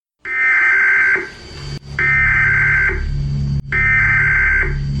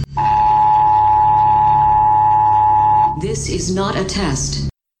This is not a test.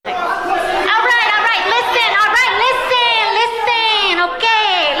 All right, listen,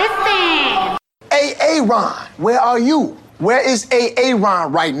 okay, listen. Ron, where are you? Where is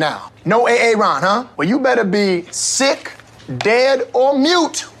Ron right now? No Ron, huh? Well, you better be sick, dead, or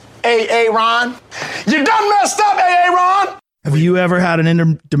mute, Ron. You done messed up, Ron! Have you ever had an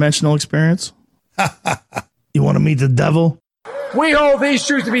interdimensional experience? You want to meet the devil? We hold these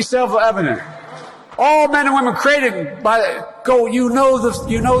truths to be self-evident. All men and women created by you know the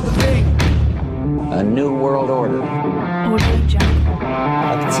thing. A new world order.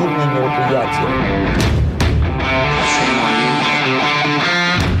 Активное мероприятие.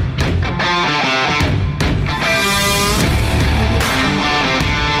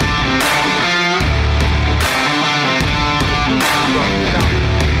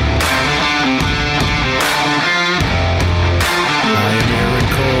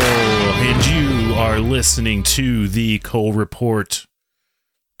 Are listening to the Cole Report,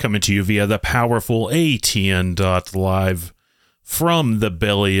 coming to you via the powerful ATN.live from the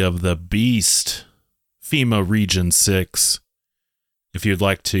belly of the beast, FEMA Region 6. If you'd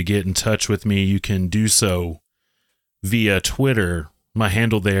like to get in touch with me, you can do so via Twitter. My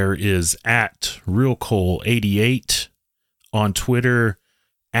handle there is @RealCole88, on Twitter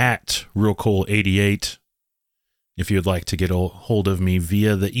 @RealCole88. If you'd like to get a hold of me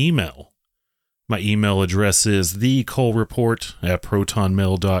via the email, my email address is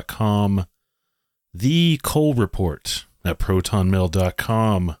thecolereport@protonmail.com.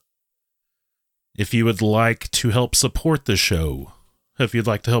 thecolereport@protonmail.com. If you would like to help support the show, if you'd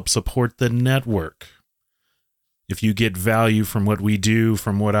like to help support the network, if you get value from what we do,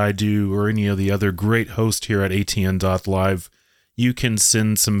 from what I do, or any of the other great hosts here at ATN.live, you can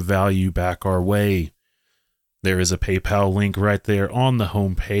send some value back our way. There is a PayPal link right there on the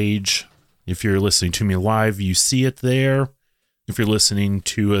homepage. If you're listening to me live, you see it there. If you're listening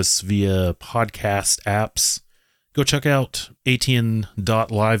to us via podcast apps, go check out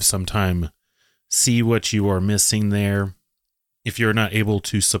ATN.live sometime. See what you are missing there. If you're not able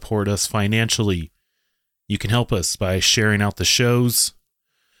to support us financially, you can help us by sharing out the shows.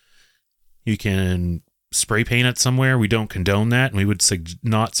 You can spray paint it somewhere. We don't condone that, and we would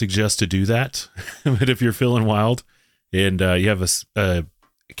not suggest to do that. But if you're feeling wild and you have a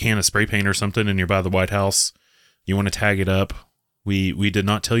can of spray paint or something and you're by the White House, you want to tag it up, we did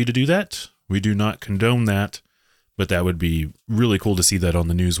not tell you to do that. We do not condone that, but that would be really cool to see that on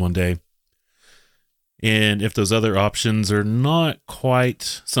the news one day. And if those other options are not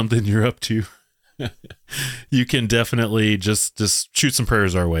quite something you're up to, you can definitely just shoot some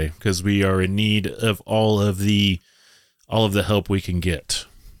prayers our way, because we are in need of all of the help we can get,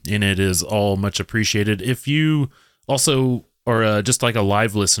 and it is all much appreciated. If you also or just like a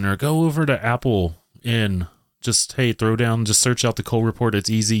live listener, go over to Apple and just, just search out the Cole Report. It's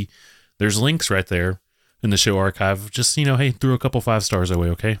easy. There's links right there in the show archive. Just, throw a couple 5 stars away,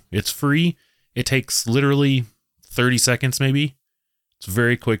 okay? It's free. It takes literally 30 seconds maybe. It's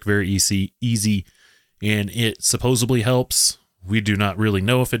very quick, very easy, and it supposedly helps. We do not really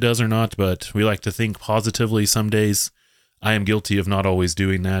know if it does or not, but we like to think positively some days. I am guilty of not always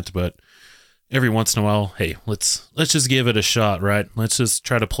doing that, but every once in a while, hey, let's just give it a shot, right? Let's just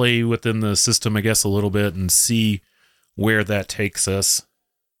try to play within the system, I guess, a little bit and see where that takes us.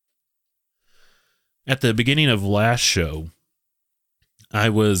 At the beginning of last show, I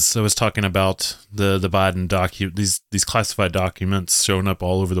was talking about the Biden these classified documents showing up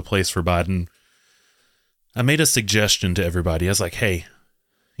all over the place for Biden. I made a suggestion to everybody. I was like, hey,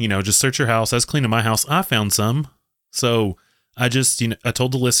 just search your house. I was cleaning my house. I found some. So I just, I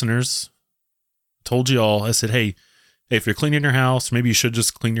told the listeners, told you all, I said, hey, if you're cleaning your house, maybe you should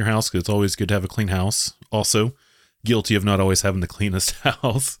just clean your house, because it's always good to have a clean house. Also, guilty of not always having the cleanest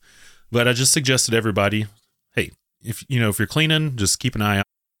house. But I just suggested everybody, hey, if you're cleaning, just keep an eye out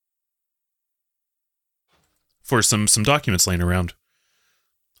for some documents laying around.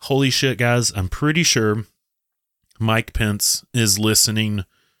 Holy shit, guys, I'm pretty sure Mike Pence is listening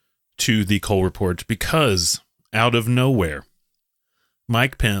to the Cole Report, because out of nowhere,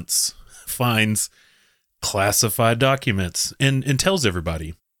 Mike Pence finds classified documents and tells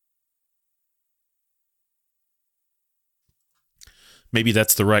everybody. Maybe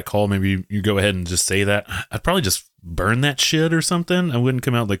that's the right call. Maybe you go ahead and just say that. I'd probably just burn that shit or something. I wouldn't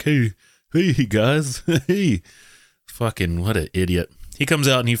come out like, hey guys, hey, fucking what an idiot. He comes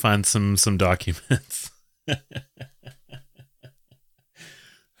out and he finds some documents.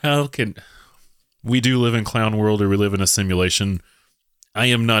 How can we do live in clown world, or we live in a simulation? I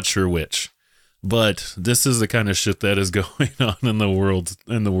am not sure which, but this is the kind of shit that is going on in the world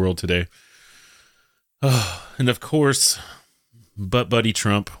today. And of course, butt buddy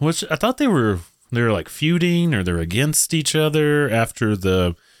Trump, which I thought they were like feuding or they're against each other after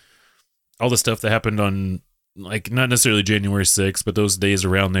all the stuff that happened on, like, not necessarily January 6th, but those days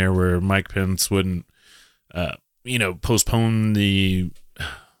around there where Mike Pence wouldn't, postpone the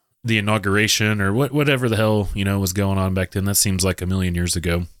inauguration or whatever the hell, was going on back then. That seems like a million years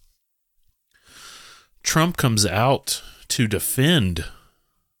ago. Trump comes out to defend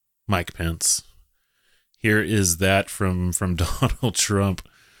Mike Pence. Here is that from Donald Trump.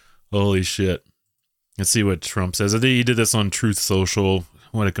 Holy shit. Let's see what Trump says. I think he did this on Truth Social.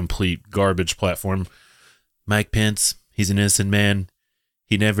 What a complete garbage platform. Mike Pence, he's an innocent man.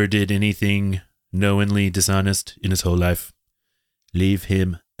 He never did anything knowingly dishonest in his whole life. Leave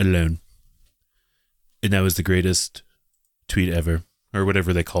him alone. And that was the greatest tweet ever, or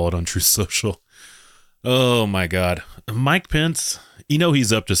whatever they call it on Truth Social. Oh my God. Mike Pence,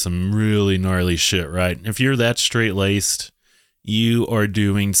 he's up to some really gnarly shit, right? If you're that straight-laced, you are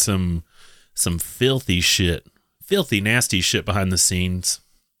doing some filthy shit, filthy, nasty shit behind the scenes.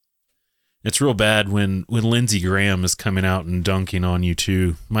 It's real bad when Lindsey Graham is coming out and dunking on you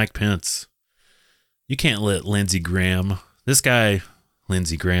too. Mike Pence, you can't let Lindsey Graham, this guy,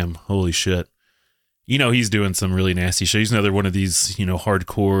 Lindsey Graham, holy shit. He's doing some really nasty shit. He's another one of these,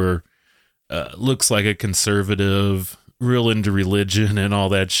 hardcore, looks like a conservative, real into religion and all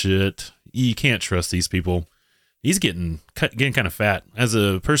that shit. You can't trust these people. He's getting kind of fat. As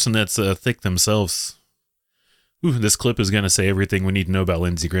a person that's thick themselves, this clip is going to say everything we need to know about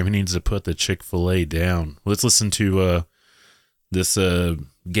Lindsey Graham. He needs to put the Chick-fil-A down. Let's listen to this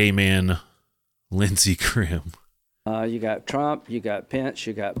gay man, Lindsey Graham. You got Trump, you got Pence,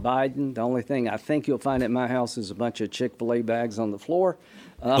 you got Biden. The only thing I think you'll find at my house is a bunch of Chick-fil-A bags on the floor.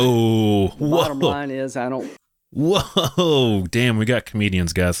 Bottom line is Whoa, damn, we got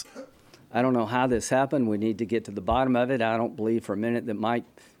comedians, guys. I don't know how this happened. We need to get to the bottom of it. I don't believe for a minute that Mike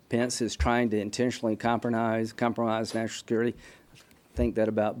Pence is trying to intentionally compromise national security. I think that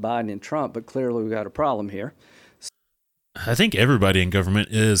about Biden and Trump, but clearly we've got a problem here. I think everybody in government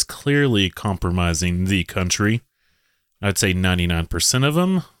is clearly compromising the country. I'd say 99% of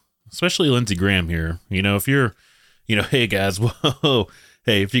them, especially Lindsey Graham here. If you're, hey guys, whoa,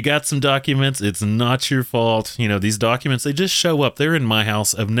 hey, if you got some documents, it's not your fault. These documents, they just show up. They're in my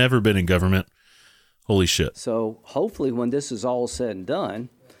house. I've never been in government. Holy shit. So hopefully when this is all said and done,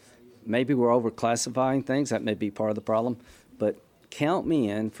 maybe we're overclassifying things. That may be part of the problem. But count me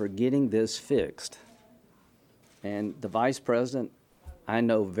in for getting this fixed. And the vice president, I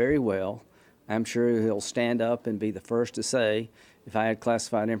know very well, I'm sure he'll stand up and be the first to say, if I had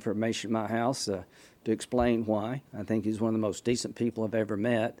classified information in my house, to explain why. I think he's one of the most decent people I've ever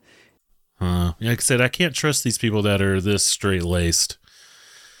met. Like I said, I can't trust these people that are this straight-laced.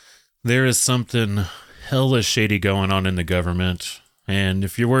 There is something hella shady going on in the government. And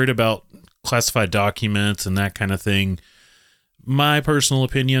if you're worried about classified documents and that kind of thing, my personal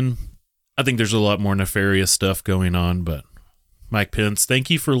opinion, I think there's a lot more nefarious stuff going on. But Mike Pence, thank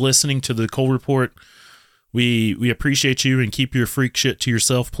you for listening to the Cole Report. We appreciate you, and keep your freak shit to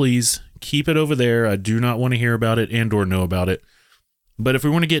yourself, please. Keep it over there. I do not want to hear about it and or know about it. But if we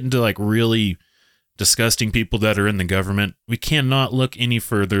want to get into like really disgusting people that are in the government, we cannot look any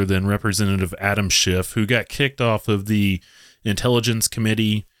further than Representative Adam Schiff, who got kicked off of the Intelligence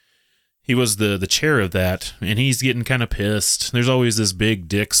Committee. He was the chair of that, and he's getting kind of pissed. There's always this big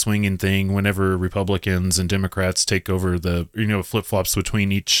dick swinging thing whenever Republicans and Democrats take over the, flip-flops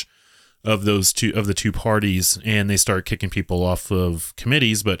between each of the two parties, and they start kicking people off of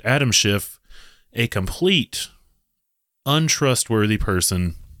committees. But Adam Schiff, a complete untrustworthy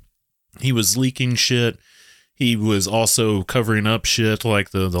person, he was leaking shit. He was also covering up shit like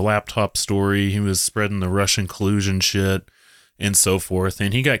the laptop story. He was spreading the Russian collusion shit and so forth.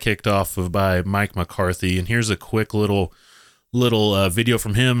 And he got kicked off by Mike McCarthy. And here's a quick little video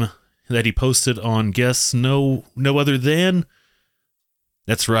from him that he posted on guess no other than,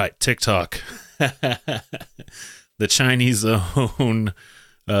 that's right, TikTok. The Chinese own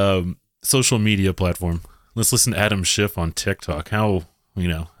social media platform. Let's listen to Adam Schiff on TikTok. How,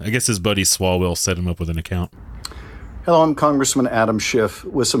 I guess his buddy Swalwell set him up with an account. Hello, I'm Congressman Adam Schiff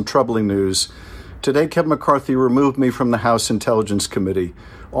with some troubling news. Today, Kevin McCarthy removed me from the House Intelligence Committee,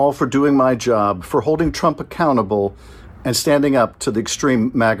 all for doing my job, for holding Trump accountable and standing up to the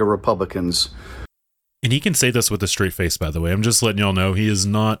extreme MAGA Republicans. And he can say this with a straight face, by the way. I'm just letting y'all know he is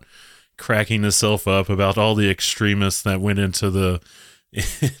not cracking himself up about all the extremists that went into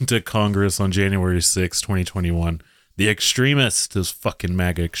Congress on January 6, 2021. The extremists, those fucking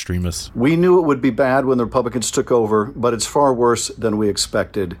MAGA extremists. We knew it would be bad when the Republicans took over, but it's far worse than we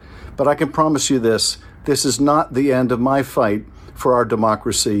expected. But I can promise you this, This is not the end of my fight for our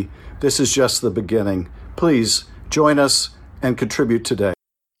democracy. This is just the beginning. Please join us and contribute today.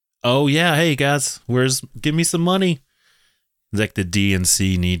 Oh, yeah. Hey, guys, give me some money. Like the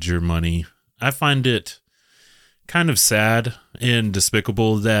DNC needs your money. I find it kind of sad and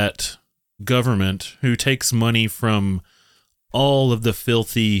despicable that government, who takes money from all of the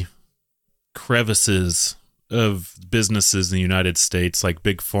filthy crevices of businesses in the United States, like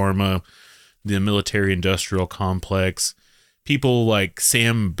Big Pharma, the military industrial complex, people like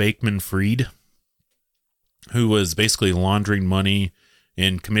Sam Bankman-Fried, who was basically laundering money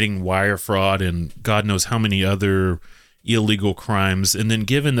and committing wire fraud and God knows how many other illegal crimes, and then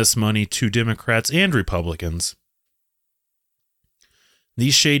giving this money to Democrats and Republicans.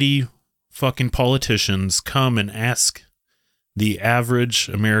 These shady fucking politicians come and ask the average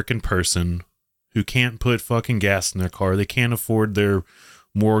American person who can't put fucking gas in their car, they can't afford their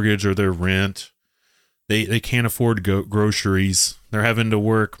mortgage or their rent, they can't afford groceries, they're having to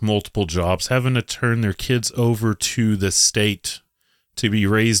work multiple jobs, having to turn their kids over to the state to be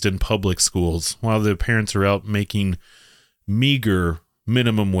raised in public schools while their parents are out making meager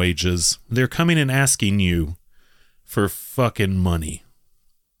minimum wages. They're coming and asking you for fucking money.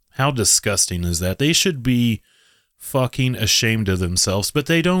 How disgusting is that? They should be fucking ashamed of themselves, but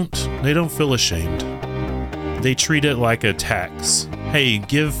they don't feel ashamed. They treat it like a tax. Hey,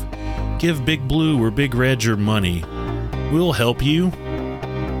 give Big Blue or Big Red your money. We'll help you.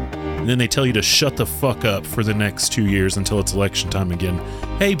 And then they tell you to shut the fuck up for the next 2 years until it's election time again.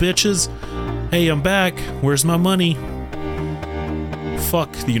 Hey, bitches. Hey, I'm back. Where's my money?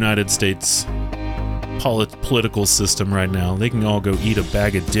 Fuck the United States political system right now. They can all go eat a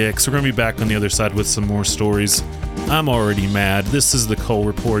bag of dicks. We're going to be back on the other side with some more stories. I'm already mad. This is the Cole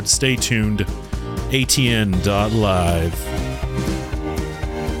Report. Stay tuned. ATN.live.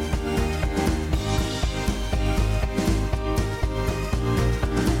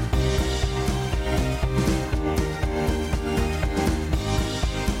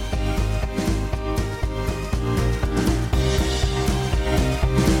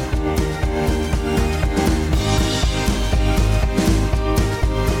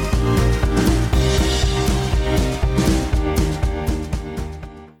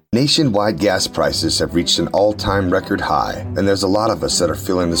 Nationwide gas prices have reached an all-time record high, and there's a lot of us that are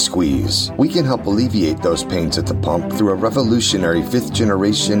feeling the squeeze. We can help alleviate those pains at the pump through a revolutionary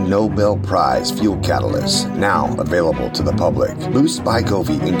 5th-generation Nobel Prize fuel catalyst, now available to the public. Boost by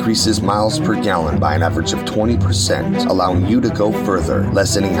Govee increases miles per gallon by an average of 20%, allowing you to go further,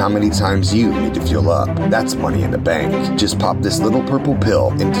 lessening how many times you need to fuel up. That's money in the bank. Just pop this little purple pill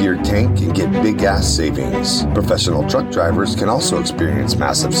into your tank and get big gas savings. Professional truck drivers can also experience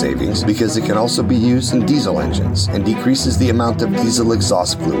massive savings because it can also be used in diesel engines and decreases the amount of diesel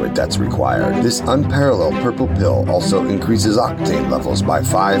exhaust fluid that's required. This unparalleled purple pill also increases octane levels by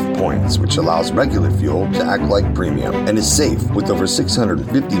 5 points, which allows regular fuel to act like premium and is safe with over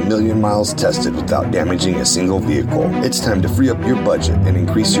 650 million miles tested without damaging a single vehicle. It's time to free up your budget and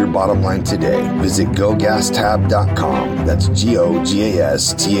increase your bottom line today. Visit GoGasTab.com. That's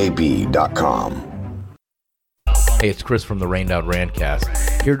GoGasTab.com. Hey, it's Chris from the Rained Out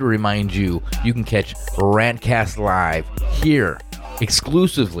Rantcast, here to remind you can catch Rantcast Live here,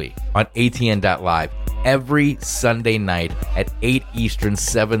 exclusively on ATN.live, every Sunday night at 8 Eastern,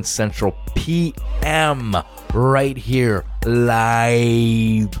 7 Central p.m. right here,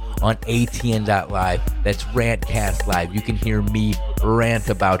 live on ATN.live. That's Rantcast Live. You can hear me rant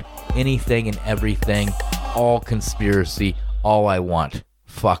about anything and everything, all conspiracy, all I want.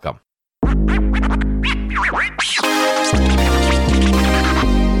 Fuck them.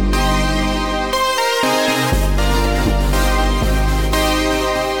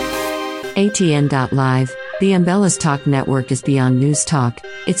 ATN.live, the Umbellas Talk Network is beyond news talk.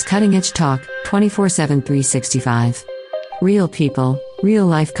 It's cutting-edge talk, 24/7, 365. Real people,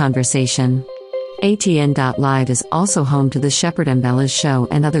 real-life conversation. ATN.live is also home to the Shepard Umbellas Show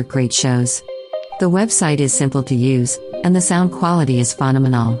and other great shows. The website is simple to use, and the sound quality is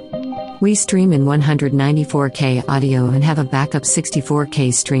phenomenal. We stream in 194K audio and have a backup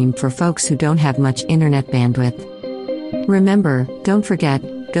 64K stream for folks who don't have much internet bandwidth. Remember, don't forget,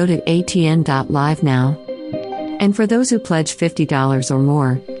 go to ATN.live now. And for those who pledge $50 or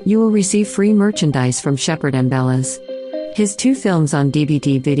more, you will receive free merchandise from Shepard Umbellas. His 2 films on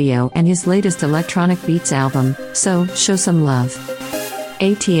DVD video and his latest Electronic Beats album, so show some love.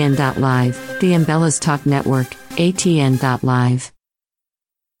 ATN.live, the Umbellas Talk Network, ATN.live.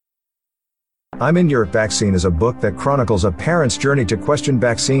 I'm in Your Vaccine is a book that chronicles a parent's journey to question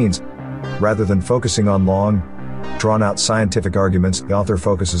vaccines. Rather than focusing on long, drawn-out scientific arguments, the author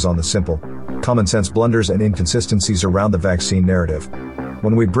focuses on the simple, common sense blunders and inconsistencies around the vaccine narrative.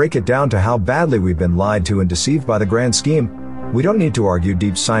 When we break it down to how badly we've been lied to and deceived by the grand scheme, we don't need to argue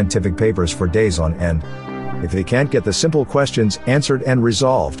deep scientific papers for days on end. If they can't get the simple questions answered and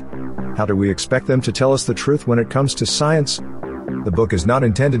resolved, how do we expect them to tell us the truth when it comes to science? The book is not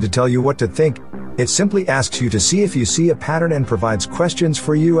intended to tell you what to think. It simply asks you to see if you see a pattern and provides questions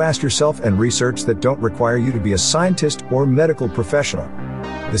for you to ask yourself and research that don't require you to be a scientist or medical professional.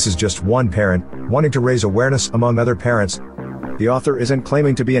 This is just one parent wanting to raise awareness among other parents. The author isn't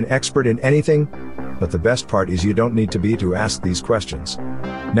claiming to be an expert in anything, but the best part is you don't need to be to ask these questions.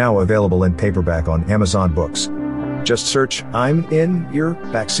 Now available in paperback on Amazon Books. Just search I'm in your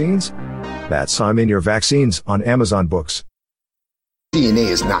vaccines. That's I'm in your vaccines on Amazon Books. DNA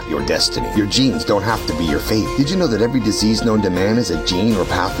is not your destiny. Your genes don't have to be your fate. Did you know that every disease known to man has a gene or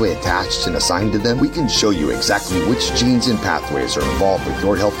pathway attached and assigned to them? We can show you exactly which genes and pathways are involved with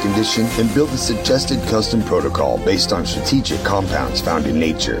your health condition and build a suggested custom protocol based on strategic compounds found in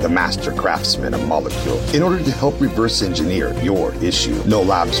nature, the master craftsman of molecules, in order to help reverse engineer your issue. No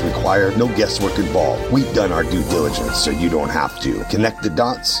labs required, no guesswork involved. We've done our due diligence so you don't have to. Connect the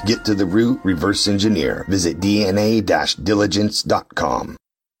dots, get to the root, reverse engineer. Visit DNA-diligence.com.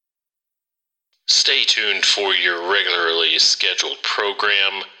 Stay tuned for your regularly scheduled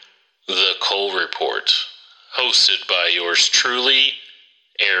program, The Cole Report, hosted by yours truly,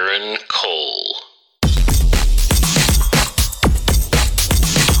 Aaron Cole.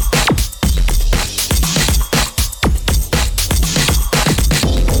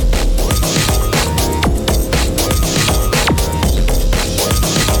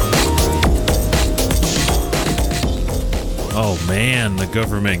 Oh man, the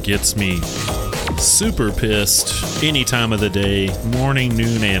government gets me super pissed any time of the day, morning,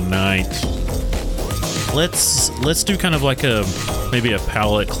 noon, and night. Let's do kind of like maybe a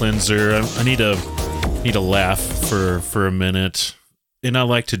palate cleanser. I need to laugh for a minute, and I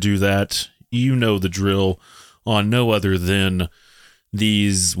like to do that. You know the drill, on no other than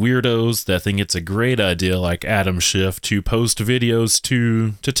these weirdos that think it's a great idea, like Adam Schiff, to post videos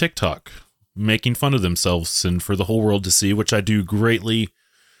to TikTok, making fun of themselves and for the whole world to see, which I do greatly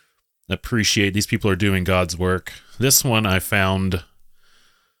appreciate. These people are doing God's work. This one I found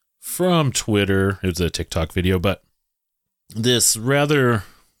from Twitter. It was a TikTok video, but this rather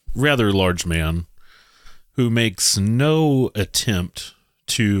large man who makes no attempt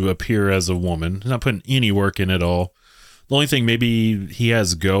to appear as a woman, not putting any work in at all. The only thing maybe he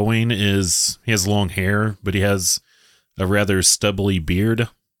has going is he has long hair, but he has a rather stubbly beard.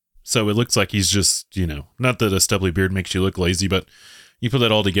 So it looks like he's just, not that a stubbly beard makes you look lazy, but you put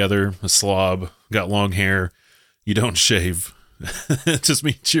that all together, a slob, got long hair, you don't shave. It just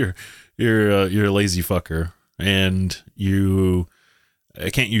means you're a lazy fucker, and I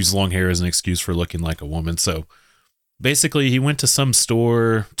can't use long hair as an excuse for looking like a woman. So basically he went to some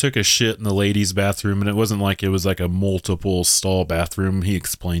store, took a shit in the ladies' bathroom, and it wasn't like it was like a multiple stall bathroom. He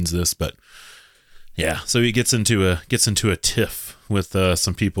explains this, but yeah, so he gets into a tiff with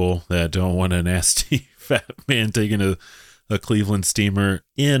some people that don't want a nasty fat man taking a Cleveland steamer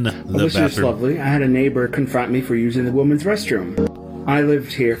in the bathroom. This is lovely. I had a neighbor confront me for using the women's restroom. I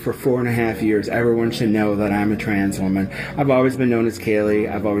lived here for 4.5 years. Everyone should know that I'm a trans woman. I've always been known as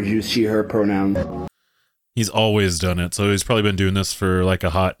Kaylee. I've always used she, her pronouns. He's always done it, so he's probably been doing this for like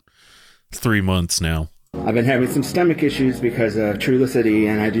a hot 3 months now. I've been having some stomach issues because of Trulicity,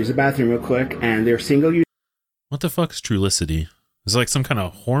 and I'd use the bathroom real quick, and they're single-use. What the fuck is Trulicity? Is it like some kind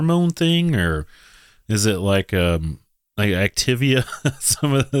of hormone thing, or is it like Activia,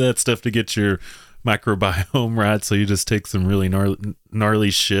 some of that stuff to get your microbiome right, so you just take some really gnarly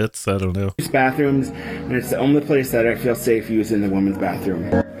shits? I don't know. Bathrooms, and it's the only place that I feel safe using the women's bathroom.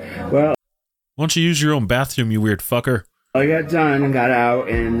 Well, why don't you use your own bathroom, you weird fucker? I got done and got out,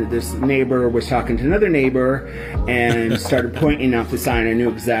 and this neighbor was talking to another neighbor and started pointing out the sign. I knew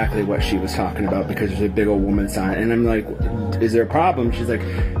exactly what she was talking about because there's a big old woman sign. And I'm like, is there a problem? She's like,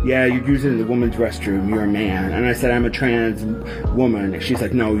 yeah, you're using the woman's restroom. You're a man. And I said, I'm a trans woman. She's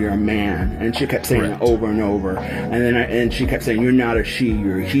like, no, you're a man. And she kept saying it over and over. And she kept saying, you're not a she,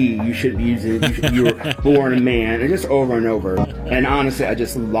 you're a he. You should be using it. You were born a man. And just over and over. And honestly, I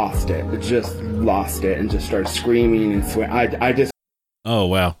just lost it. And just started screaming and swearing. I just... Oh,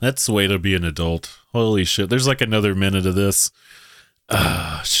 wow. That's the way to be an adult. Holy shit. There's like another minute of this.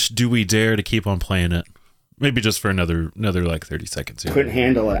 Do we dare to keep on playing it? Maybe just for another like 30 seconds here. Couldn't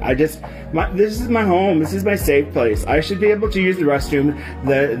handle it. This is my home. This is my safe place. I should be able to use the restroom.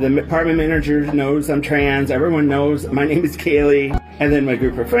 The apartment manager knows I'm trans. Everyone knows my name is Kaylee. And then my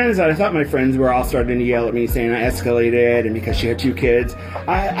group of friends, I thought my friends were all starting to yell at me, saying I escalated, and because she had 2 kids.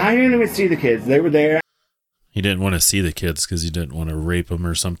 I didn't even see the kids. They were there. He didn't want to see the kids because he didn't want to rape them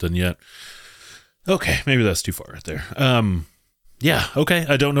or something yet. Okay, maybe that's too far right there. Yeah, okay,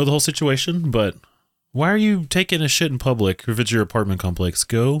 I don't know the whole situation, but why are you taking a shit in public if it's your apartment complex?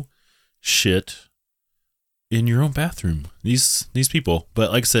 Go shit in your own bathroom. These people.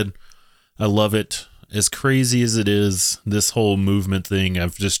 But like I said, I love it. As crazy as it is, this whole movement thing,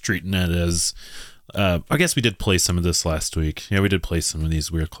 I've just treated it as... I guess we did play some of this last week. Yeah, we did play some of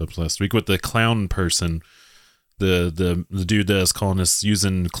these weird clips last week with the clown person. The dude that is calling us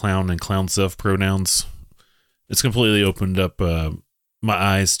using clown and clown self pronouns. It's completely opened up my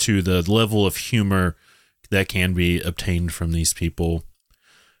eyes to the level of humor that can be obtained from these people.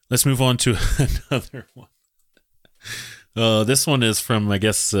 Let's move on to another one. This one is from, I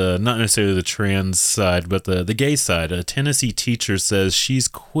guess, not necessarily the trans side, but the gay side. A Tennessee teacher says she's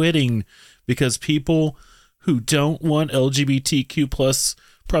quitting because people who don't want LGBTQ plus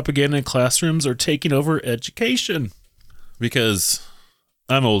propaganda in classrooms are taking over education. Because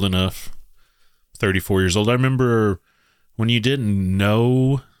I'm old enough, 34 years old. I remember when you didn't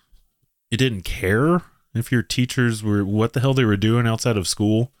know, you didn't care if your teachers were, what the hell they were doing outside of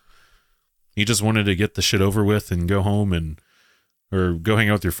school. You just wanted to get the shit over with and go home or go hang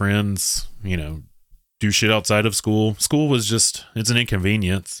out with your friends, do shit outside of school. School was just, it's an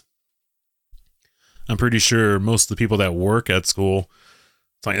inconvenience. I'm pretty sure most of the people that work at school,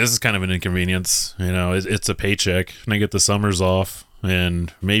 it's like, this is kind of an inconvenience. It's a paycheck and I get the summers off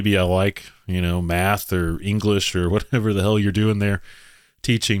and maybe I like, math or English or whatever the hell you're doing there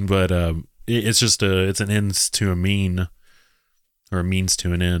teaching. But it's just it's an ends to a mean or a means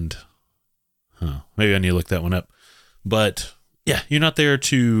to an end. Huh. Maybe I need to look that one up. But yeah, you're not there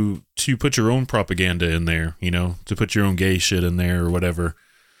to put your own propaganda in there, to put your own gay shit in there or whatever.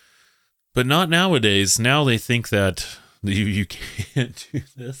 But not nowadays. Now they think that you can't do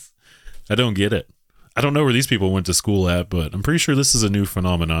this. I don't get it. I don't know where these people went to school at, but I'm pretty sure this is a new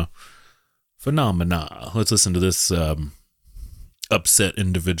phenomena. Let's listen to this upset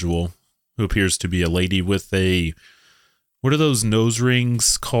individual who appears to be a lady with a... What are those nose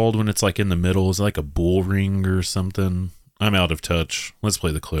rings called when it's like in the middle? Is it like a bull ring or something? I'm out of touch. Let's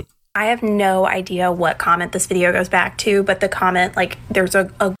play the clip. I have no idea what comment this video goes back to, but the comment, there's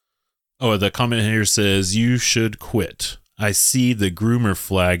a... Oh, the comment here says, "You should quit. I see the groomer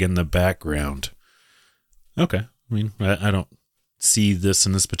flag in the background." Okay. I mean, I don't see this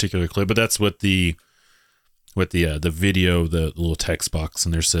in this particular clip, but that's what the video, the little text box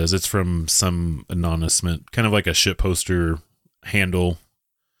in there says. It's from some anonymous, kind of like a shit poster handle.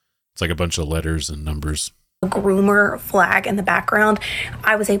 It's like a bunch of letters and numbers. Groomer flag in the background.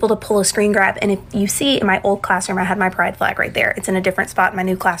 I was able to pull a screen grab, and if you see in my old classroom, I had my pride flag right there. It's in a different spot in my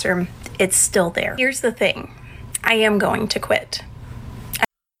new classroom. It's still there. Here's the thing. I am going to quit.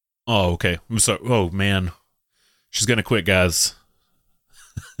 Oh, okay. I'm sorry. Oh, man. She's going to quit, guys.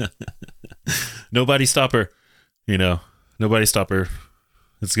 Nobody stop her. Nobody stop her.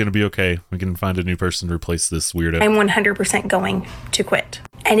 It's going to be okay. We can find a new person to replace this weirdo. I'm 100% going to quit.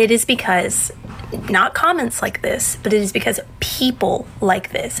 And it is because, not comments like this, but it is because people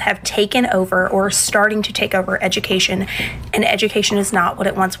like this have taken over or are starting to take over education. And education is not what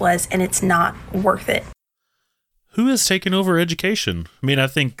it once was, and it's not worth it. Who has taken over education? I mean, I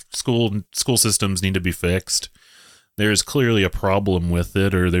think school systems need to be fixed. There's clearly a problem with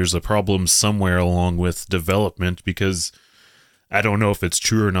it, or there's a problem somewhere along with development, because I don't know if it's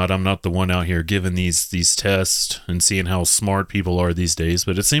true or not. I'm not the one out here giving these tests and seeing how smart people are these days,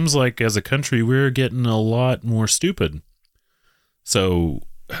 but it seems like as a country, we're getting a lot more stupid. So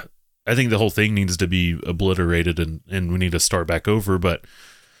I think the whole thing needs to be obliterated and we need to start back over. But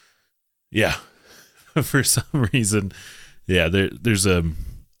yeah, for some reason, yeah, there's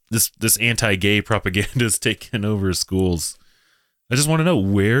this anti-gay propaganda is taking over schools. I just want to know,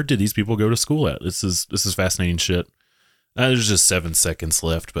 where did these people go to school at? This is fascinating shit. There's just 7 seconds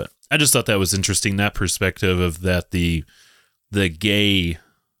left, but I just thought that was interesting, that perspective of that the gay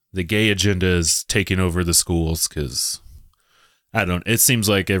agenda is taking over the schools, because it seems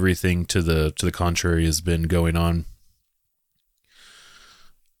like everything to the contrary has been going on.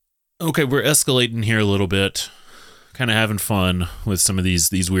 Okay, we're escalating here a little bit, kind of having fun with some of these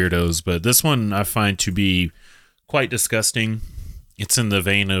weirdos, but this one I find to be quite disgusting. It's in the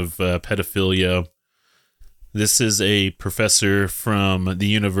vein of pedophilia. This is a professor from the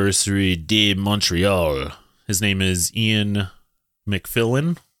University de Montreal. His name is Ian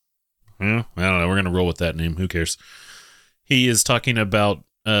McPhillan. I don't know. We're going to roll with that name. Who cares? He is talking about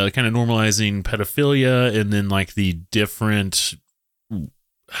kind of normalizing pedophilia and then like the different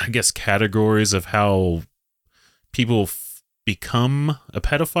I guess, categories of how people become a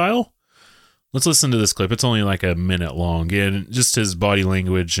pedophile. Let's listen to this clip. It's only like a minute long, and just his body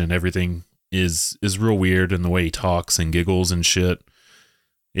language and everything is real weird, and the way he talks and giggles and shit.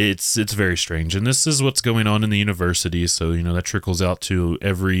 It's very strange, and this is what's going on in the university. So, you know, that trickles out to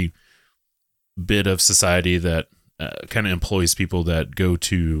every bit of society that kind of employs people that go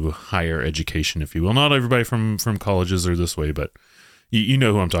to higher education, if you will. Not everybody from colleges are this way, but you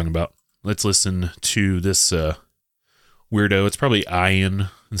know who I'm talking about. Let's listen to this weirdo. It's probably Ian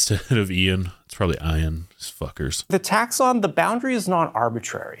instead of Ian. It's probably Ian. These fuckers. The taxon, the boundary is not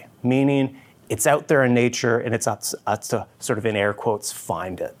arbitrary, meaning it's out there in nature and it's up to sort of, in air quotes,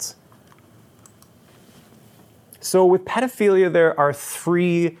 find it. So with pedophilia, there are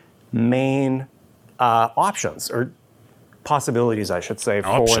three main options, or possibilities, I should say,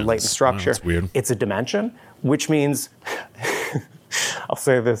 for latent structure. Oh, that's weird. It's a dimension, which means, I'll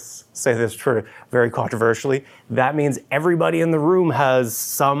say this very controversially, that means everybody in the room has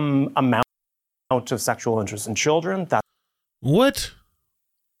some amount of sexual interest in children. What?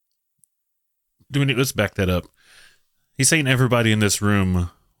 Let's back that up. He's saying everybody in this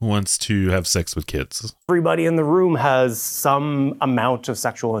room wants to have sex with kids. Everybody in the room has some amount of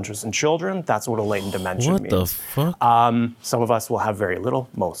sexual interest in children. That's what a latent dimension means. What the fuck? Some of us will have very little.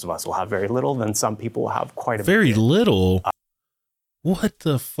 Most of us will have very little. Then some people will have quite a bit. Very little? What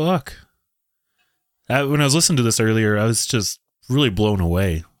the fuck? When I was listening to this earlier, I was just really blown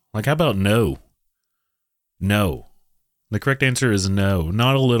away. Like, how about no? No. The correct answer is no.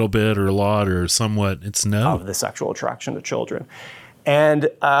 Not a little bit or a lot or somewhat. It's no. Of the sexual attraction to children. And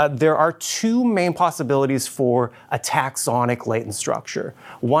there are two main possibilities for a taxonic latent structure.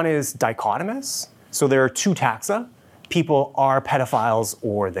 One is dichotomous. So there are two taxa. People are pedophiles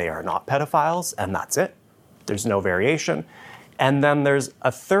or they are not pedophiles, and that's it. There's no variation. And then there's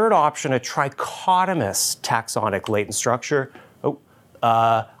a third option, a trichotomous taxonic latent structure,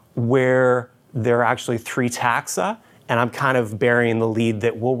 where there are actually three taxa. And I'm kind of burying the lead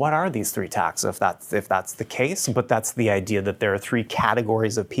that, well, what are these three taxa if that's the case? But that's the idea that there are three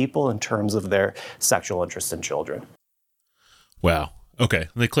categories of people in terms of their sexual interest in children. Wow. Okay.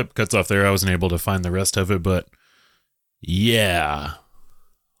 The clip cuts off there. I wasn't able to find the rest of it, but yeah.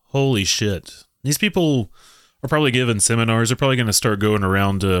 Holy shit. These people are probably giving seminars. They're probably going to start going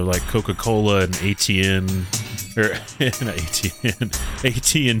around to like Coca-Cola and AT&T.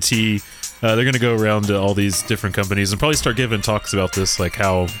 They're going to go around to all these different companies and probably start giving talks about this, like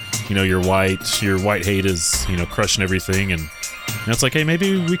how, you know, your white hate is, you know, crushing everything. And it's like, hey,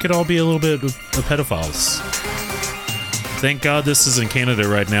 maybe we could all be a little bit of pedophiles. Thank God this is in Canada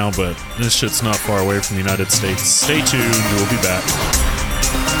right now, but this shit's not far away from the United States. Stay tuned. We'll be back.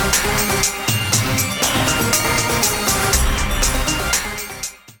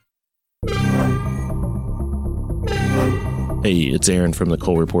 Hey, it's Aaron from the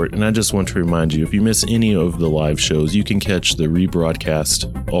Cole Report, and I just want to remind you, if you miss any of the live shows, you can catch the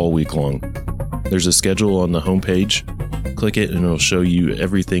rebroadcast all week long. There's a schedule on the homepage. Click it and it'll show you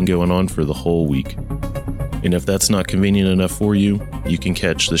everything going on for the whole week. And if that's not convenient enough for you, you can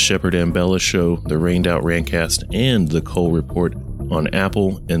catch the Shepard and Bella Show, the Rained Out Rantcast, and the Cole Report on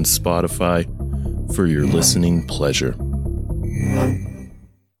Apple and Spotify for your listening pleasure.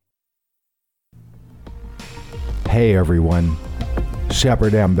 Hey everyone,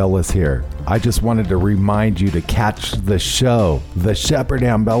 Shepard Ambellas here. I just wanted to remind you to catch the show, The Shepard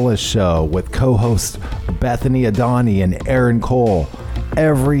Ambellas Show, with co-hosts Bethany Adani and Aaron Cole,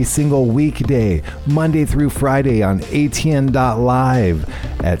 every single weekday, Monday through Friday on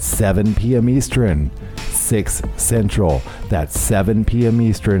ATN.live at 7 p.m. Eastern, 6 Central. That's 7 p.m.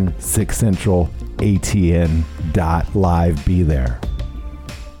 Eastern, 6 Central, ATN.live. Be there.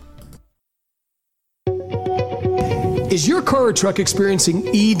 Is your car or truck experiencing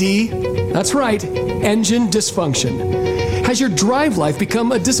ED? That's right, engine dysfunction. Has your drive life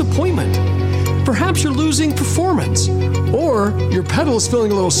become a disappointment? Perhaps you're losing performance, or your pedal is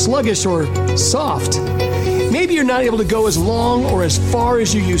feeling a little sluggish or soft. Maybe you're not able to go as long or as far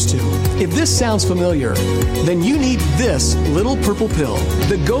as you used to. If this sounds familiar, then you need this little purple pill.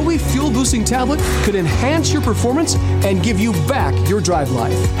 The GoWave Fuel Boosting Tablet could enhance your performance and give you back your drive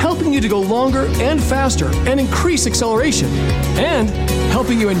life, helping you to go longer and faster and increase acceleration, and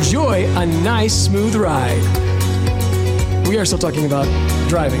helping you enjoy a nice, smooth ride. We are still talking about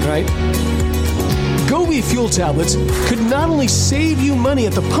driving, right? GoWave Fuel Tablets could not only save you money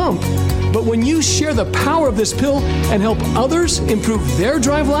at the pump, but when you share the power of this pill and help others improve their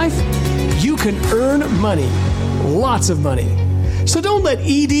drive life, you can earn money. Lots of money. So don't let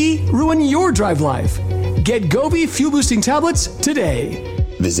ED ruin your drive life. Get Gobi Fuel Boosting Tablets today.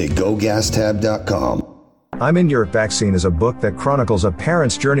 Visit GoGasTab.com. I'm in Your Vaccine is a book that chronicles a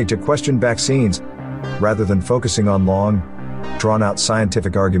parent's journey to question vaccines. Rather than focusing on long, drawn-out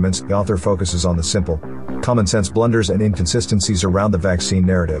scientific arguments, the author focuses on the simple, common-sense blunders and inconsistencies around the vaccine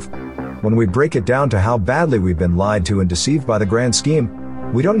narrative. When we break it down to how badly we've been lied to and deceived by the grand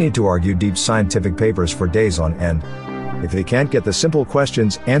scheme, we don't need to argue deep scientific papers for days on end. If they can't get the simple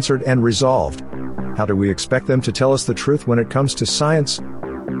questions answered and resolved, how do we expect them to tell us the truth when it comes to science?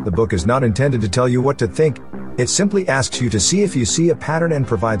 The book is not intended to tell you what to think. It simply asks you to see if you see a pattern and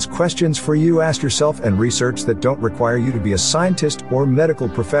provides questions for you to ask yourself and research that don't require you to be a scientist or medical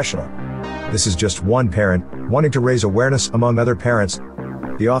professional. This is just one parent wanting to raise awareness among other parents.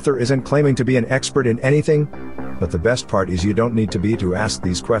 The author isn't claiming to be an expert in anything, but the best part is you don't need to be to ask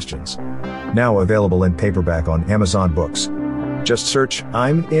these questions. Now available in paperback on Amazon Books. Just search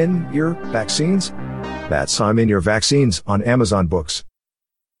I'm in Your Vaccines. That's I'm in Your Vaccines on Amazon Books.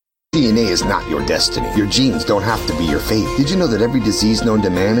 DNA is not your destiny. Your genes don't have to be your fate. Did you know that every disease known to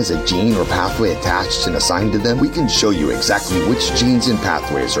man has a gene or pathway attached and assigned to them? We can show you exactly which genes and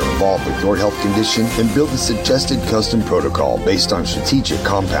pathways are involved with your health condition and build a suggested custom protocol based on strategic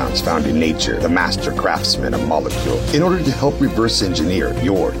compounds found in nature, the master craftsman of molecules, in order to help reverse engineer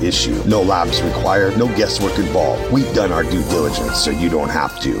your issue. No labs required, no guesswork involved. We've done our due diligence so you don't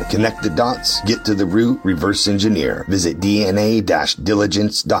have to. Connect the dots, get to the root, reverse engineer. Visit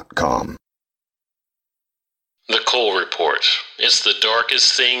DNA-diligence.com. The Cole Report. It's the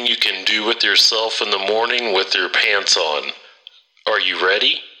darkest thing you can do with yourself in the morning with your pants on. Are you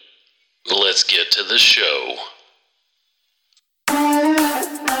ready? Let's get to the show.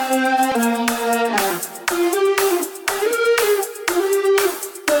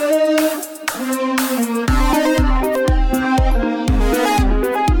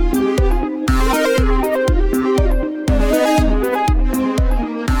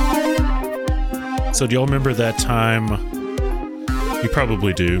 So do y'all remember that time? You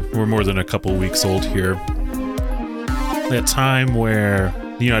probably do. We're more than a couple weeks old here. That time where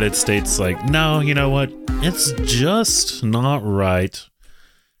the United States like, no, you know what? It's just not right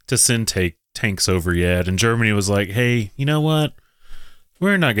to send tanks over yet. And Germany was like, hey, you know what?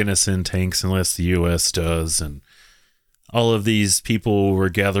 We're not going to send tanks unless the U.S. does. And all of these people were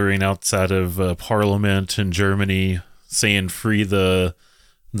gathering outside of Parliament in Germany saying free the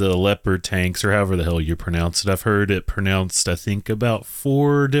Leopard tanks, or however the hell you pronounce it. I've heard it pronounced, I think, about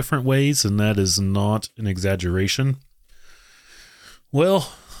 4 different ways, and that is not an exaggeration.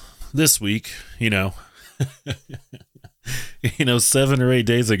 Well, this week, 7 or 8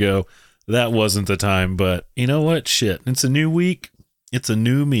 days ago, that wasn't the time, but you know what? Shit. It's a new week. It's a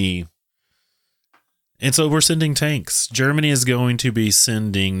new me. And so we're sending tanks. Germany is going to be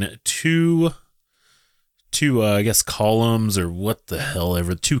sending two I guess columns or what the hell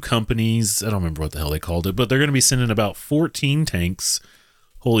ever, 2 companies. I don't remember what the hell they called it, but they're going to be sending about 14 tanks.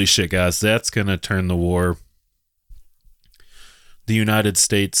 Holy shit, guys. That's going to turn the war. The United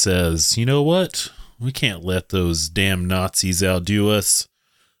States says, you know what? We can't let those damn Nazis outdo us.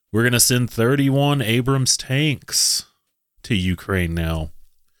 We're going to send 31 Abrams tanks to Ukraine now.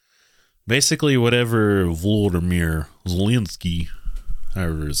 Basically, whatever Volodymyr Zelensky,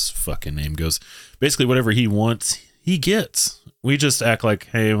 however his fucking name goes, basically whatever he wants, he gets. We just act like,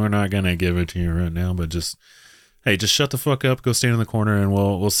 hey, we're not going to give it to you right now, but just shut the fuck up, go stand in the corner, and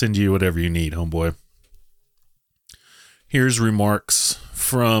we'll send you whatever you need, homeboy. Here's remarks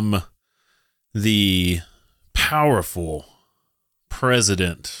from the powerful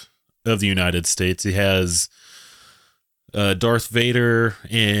president of the United States. He has Darth Vader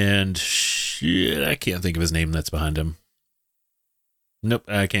and shit, I can't think of his name that's behind him. Nope,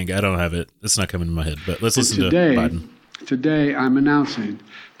 I can't. I don't have it. It's not coming to my head. But let's listen to Biden. Today, I'm announcing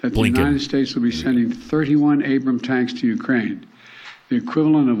that the United States will be sending 31 Abrams tanks to Ukraine, the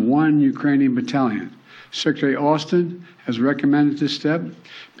equivalent of 1 Ukrainian battalion. Secretary Austin has recommended this step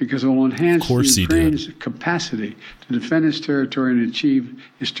because it will enhance Ukraine's capacity to defend its territory and achieve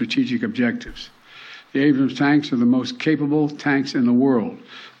its strategic objectives. The Abrams tanks are the most capable tanks in the world.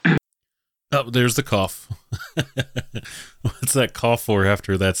 Oh, there's the cough. What's that cough for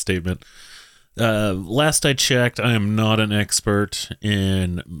after that statement? Last I checked, I am not an expert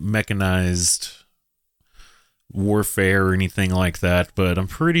in mechanized warfare or anything like that, but I'm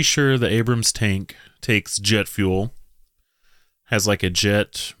pretty sure the Abrams tank takes jet fuel, has like a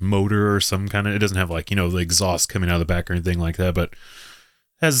jet motor or some kind of, it doesn't have like, the exhaust coming out of the back or anything like that, but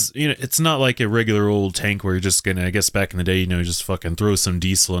has, it's not like a regular old tank where you're just gonna, I guess back in the day, just fucking throw some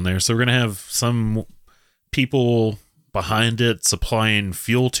diesel in there. So we're gonna have some people behind it supplying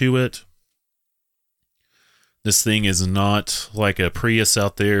fuel to it. This thing is not like a Prius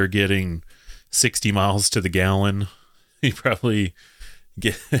out there getting 60 miles to the gallon. You probably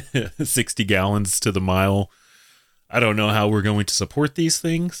get 60 gallons to the mile. I don't know how we're going to support these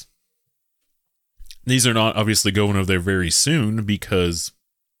things. These are not obviously going over there very soon because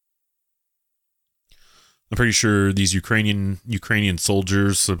I'm pretty sure these Ukrainian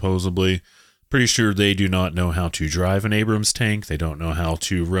soldiers, supposedly, pretty sure they do not know how to drive an Abrams tank. They don't know how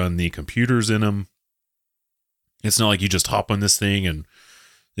to run the computers in them. It's not like you just hop on this thing and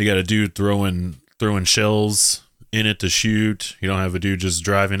you got a dude throwing shells in it to shoot. You don't have a dude just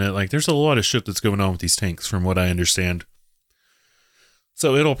driving it. Like, there's a lot of shit that's going on with these tanks from what I understand.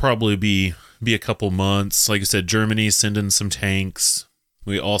 So it'll probably be a couple months. Like I said, Germany's sending some tanks.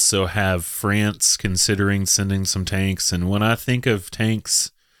 We also have France considering sending some tanks. And when I think of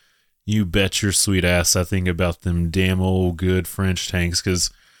tanks, you bet your sweet ass I think about them damn old good French tanks,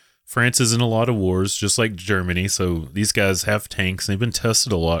 because France is in a lot of wars, just like Germany, so these guys have tanks. They've been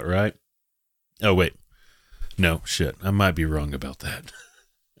tested a lot, right? Oh, wait. No, shit. I might be wrong about that.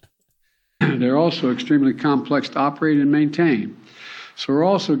 They're also extremely complex to operate and maintain. So we're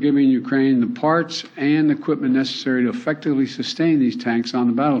also giving Ukraine the parts and equipment necessary to effectively sustain these tanks on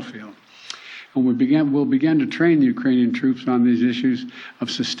the battlefield. And we'll begin to train the Ukrainian troops on these issues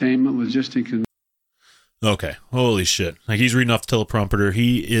of sustainment, logistics, and Okay, holy shit. Like, he's reading off the teleprompter.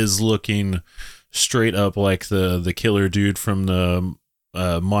 He is looking straight up like the killer dude from the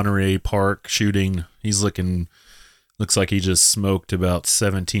Monterey Park shooting. Looks like he just smoked about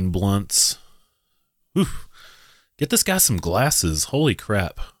 17 blunts. Whew. Get this guy some glasses. Holy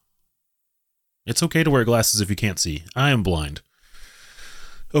crap. It's okay to wear glasses if you can't see. I am blind.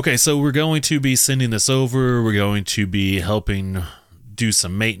 Okay, so we're going to be sending this over. We're going to be helping do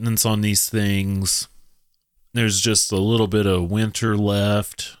some maintenance on these things. There's just a little bit of winter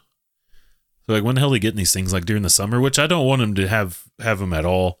left. So, like, when the hell are they getting these things? Like, during the summer? Which I don't want them to have them at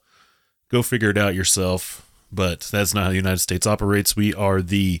all. Go figure it out yourself. But that's not how the United States operates. We are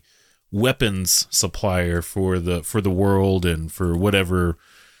the weapons supplier for the world and for whatever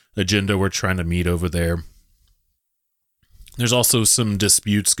agenda we're trying to meet over there. There's also some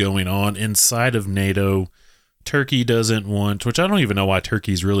disputes going on inside of NATO. Turkey doesn't want, which I don't even know why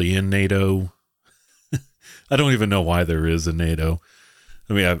Turkey's really in NATO. I don't even know why there is a NATO.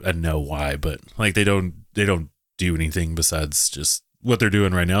 I mean, I know why, but like they don't do anything besides just what they're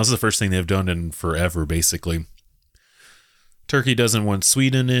doing right now. This is the first thing they've done in forever, basically. Turkey doesn't want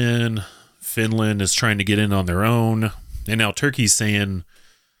Sweden in. Finland is trying to get in on their own. And now Turkey's saying,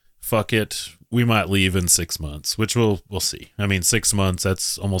 fuck it, we might leave in 6 months, which we'll see. I mean, 6 months,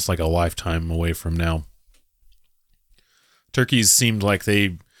 that's almost like a lifetime away from now. Turkey's seemed like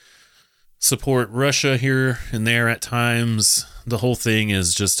they support Russia here and there at times. The whole thing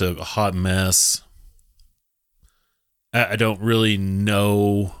is just a hot mess. I don't really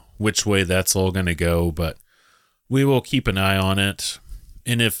know which way that's all going to go, but we will keep an eye on it.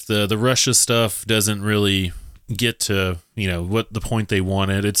 And if the Russia stuff doesn't really get to, what the point they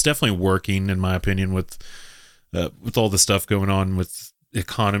wanted, it's definitely working, in my opinion, with all the stuff going on with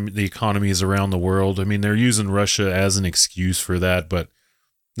the economies around the world. I mean, they're using Russia as an excuse for that, but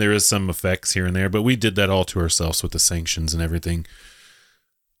there is some effects here and there. But we did that all to ourselves with the sanctions and everything.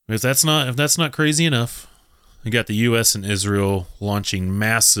 If that's not crazy enough, you got the U.S. and Israel launching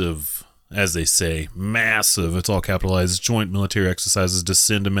massive, as they say, massive, it's all capitalized, joint military exercises to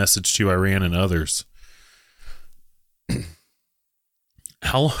send a message to Iran and others.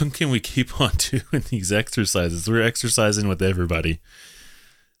 How long can we keep on doing these exercises? We're exercising with everybody.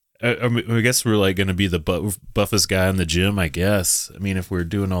 I guess we're like going to be the buffest guy in the gym, I guess. I mean, if we're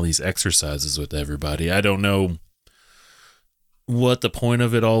doing all these exercises with everybody, I don't know what the point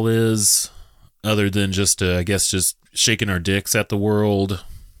of it all is, other than just shaking our dicks at the world.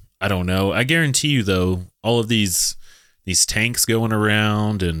 I don't know. I guarantee you, though, all of these tanks going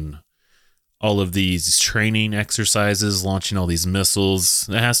around and all of these training exercises, launching all these missiles,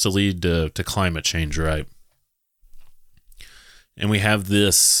 that has to lead to climate change, right? And we have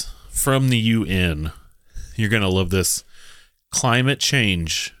this from the UN. You're going to love this. Climate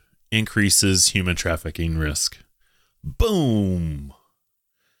change increases human trafficking risk. Boom.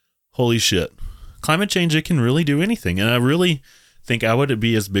 Holy shit. Climate change, it can really do anything. And I really think I would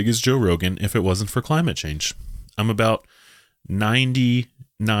be as big as Joe Rogan if it wasn't for climate change. I'm about 99%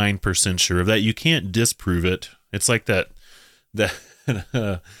 sure of that. You can't disprove it. It's like that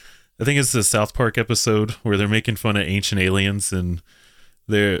I think it's the South Park episode where they're making fun of ancient aliens, and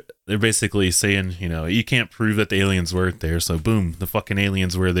they're basically saying, you can't prove that the aliens weren't there, so boom, the fucking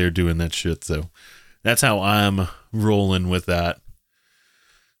aliens were there doing that shit. So that's how I'm rolling with that.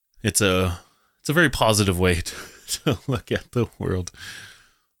 It's a It's a very positive way to look at the world.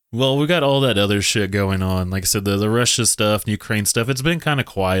 Well, we got all that other shit going on. Like I said, the Russia stuff, Ukraine stuff, it's been kind of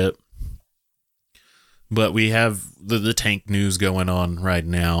quiet. But we have the tank news going on right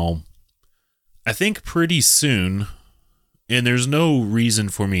now. I think pretty soon, and there's no reason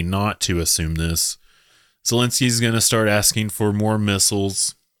for me not to assume this, Zelensky's going to start asking for more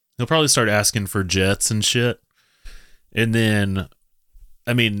missiles. He'll probably start asking for jets and shit. And then,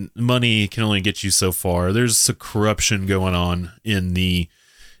 I mean, money can only get you so far. There's some corruption going on in the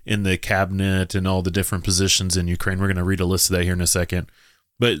cabinet and all the different positions in Ukraine. We're going to read a list of that here in a second.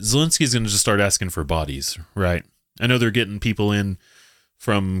 But Zelensky's going to just start asking for bodies, right? I know they're getting people in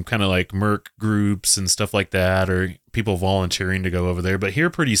from kind of like Merc groups and stuff like that, or people volunteering to go over there. But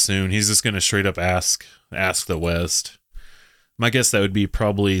here pretty soon, he's just going to straight up ask the West. My guess that would be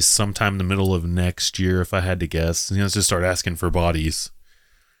probably sometime in the middle of next year, if I had to guess. He's going to just start asking for bodies.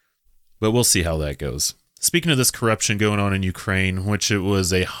 But we'll see how that goes. Speaking of this corruption going on in Ukraine, which it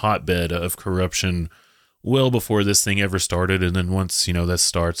was a hotbed of corruption well before this thing ever started. And then once, that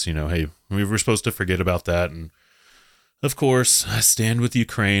starts, hey, we were supposed to forget about that. And of course, I stand with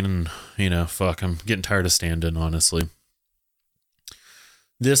Ukraine and, I'm getting tired of standing, honestly.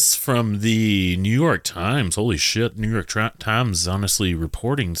 This from the New York Times. Holy shit, New York Times honestly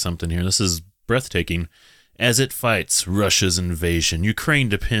reporting something here. This is breathtaking. As it fights Russia's invasion, Ukraine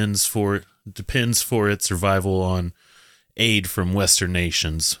depends for its survival on aid from Western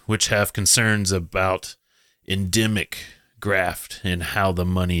nations, which have concerns about endemic graft and how the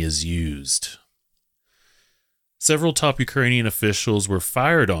money is used. Several top Ukrainian officials were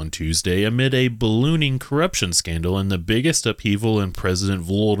fired on Tuesday amid a ballooning corruption scandal and the biggest upheaval in President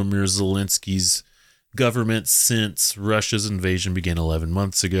Volodymyr Zelensky's government since Russia's invasion began 11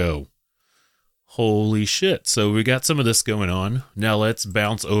 months ago. Holy shit. So we got some of this going on. Now let's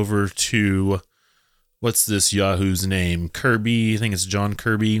bounce over to, what's this Yahoo's name? Kirby. I think it's John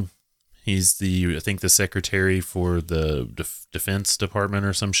Kirby. He's the secretary for the Defense Department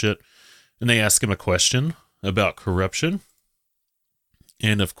or some shit. And they ask him a question about corruption.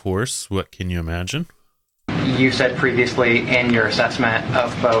 And of course, what can you imagine? You said previously in your assessment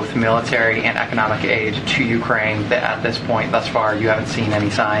of both military and economic aid to Ukraine that at this point, thus far, you haven't seen any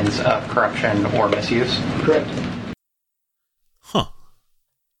signs of corruption or misuse. Correct. Huh.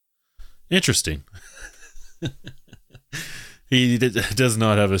 Interesting. He does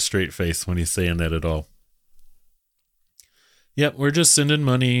not have a straight face when he's saying that at all. Yep, we're just sending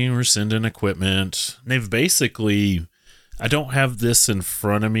money, we're sending equipment. They've basically, I don't have this in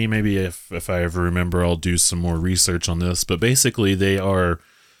front of me. Maybe if I ever remember, I'll do some more research on this. But basically, they are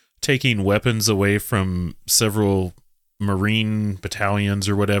taking weapons away from several Marine battalions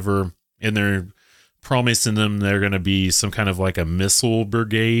or whatever, and they're promising them they're going to be some kind of like a missile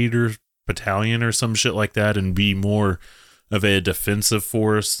brigade or battalion or some shit like that, and be more of a defensive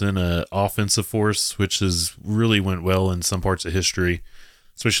force than an offensive force, which has really went well in some parts of history,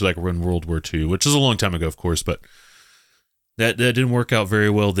 especially like in World War II, which is a long time ago, of course, but that didn't work out very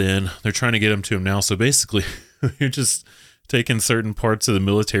well then. They're trying to get them to him now. So basically, you're just taking certain parts of the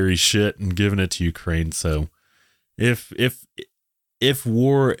military shit and giving it to Ukraine. So if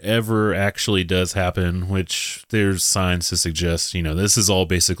war ever actually does happen, which there's signs to suggest, this is all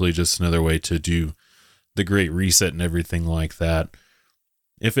basically just another way to do the Great Reset and everything like that.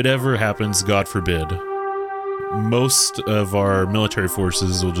 If it ever happens, God forbid, most of our military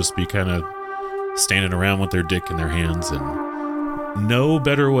forces will just be kind of standing around with their dick in their hands, and no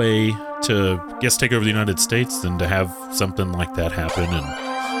better way to, take over the United States than to have something like that happen.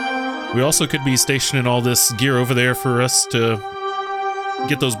 And we also could be stationing all this gear over there for us to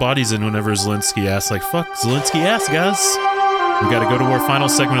get those bodies in whenever Zelensky asks. Like, fuck, Zelensky asks, guys. We got to go to our final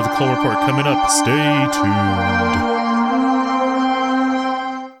segment of the Cole Report coming up. Stay tuned.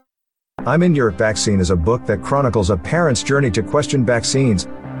 I'm in Your Vaccine is a book that chronicles a parent's journey to question vaccines.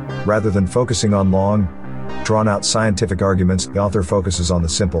 Rather than focusing on long, drawn-out scientific arguments, the author focuses on the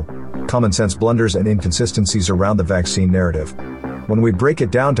simple, common-sense blunders and inconsistencies around the vaccine narrative. When we break it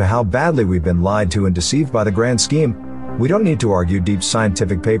down to how badly we've been lied to and deceived by the grand scheme, we don't need to argue deep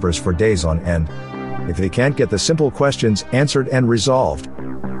scientific papers for days on end. If they can't get the simple questions answered and resolved,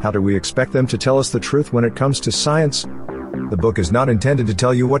 how do we expect them to tell us the truth when it comes to science? The book is not intended to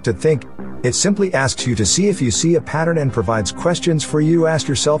tell you what to think. It simply asks you to see if you see a pattern and provides questions for you to ask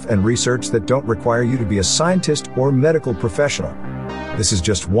yourself and research that don't require you to be a scientist or medical professional. This is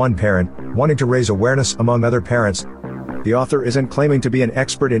just one parent wanting to raise awareness among other parents. The author isn't claiming to be an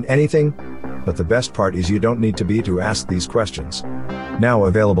expert in anything, but the best part is you don't need to be to ask these questions. Now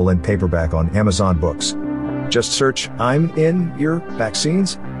available in paperback on Amazon Books. Just search I'm in Your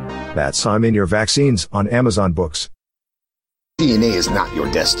Vaccines That's I'm in Your Vaccines on Amazon Books. DNA is not your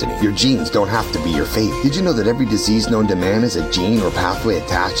destiny. Your genes don't have to be your fate. Did you know that every disease known to man is a gene or pathway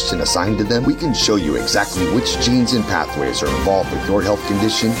attached and assigned to them? We can show you exactly which genes and pathways are involved with your health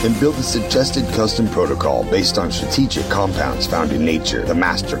condition and build a suggested custom protocol based on strategic compounds found in nature, the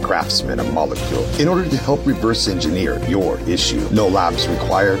master craftsman of molecule, in order to help reverse engineer your issue. No labs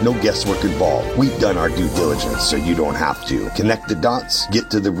required, no guesswork involved. We've done our due diligence so you don't have to. Connect the dots,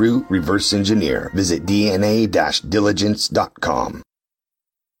 get to the root, reverse engineer. Visit DNA-diligence.com.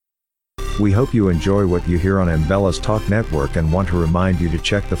 We hope you enjoy what you hear on Ambella's Talk Network and want to remind you to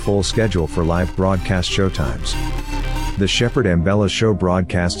check the full schedule for live broadcast showtimes. The Shepherd Ambella Show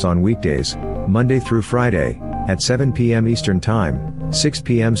broadcasts on weekdays, Monday through Friday, at 7 p.m. Eastern Time, 6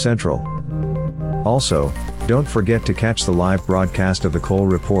 p.m. Central. Also, don't forget to catch the live broadcast of the Cole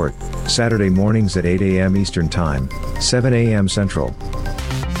Report, Saturday mornings at 8 a.m. Eastern Time, 7 a.m. Central.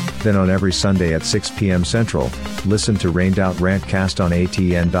 Then on every Sunday at 6 p.m. Central, listen to Rained Out Rantcast on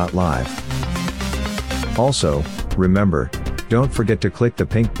ATN.live. Also, remember, don't forget to click the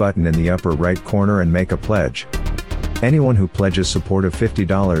pink button in the upper right corner and make a pledge. Anyone who pledges support of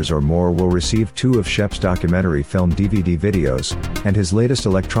 $50 or more will receive 2 of Shep's documentary film DVD videos, and his latest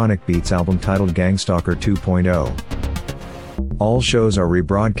electronic beats album titled Gangstalker 2.0. All shows are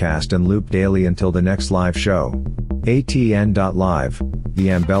rebroadcast and looped daily until the next live show. ATN.live, the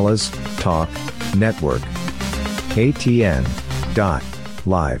Ambellas Talk Network. ATN.live.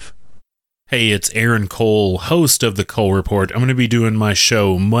 Hey, it's Aaron Cole, host of The Cole Report. I'm going to be doing my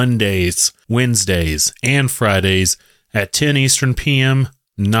show Mondays, Wednesdays, and Fridays at 10 Eastern PM,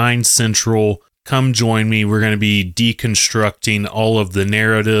 9 Central. Come join me. We're going to be deconstructing all of the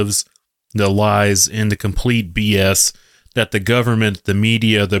narratives, the lies, and the complete BS that the government, the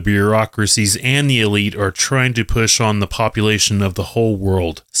media, the bureaucracies, and the elite are trying to push on the population of the whole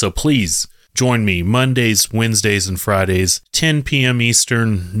world. So please join me Mondays, Wednesdays, and Fridays, 10 p.m.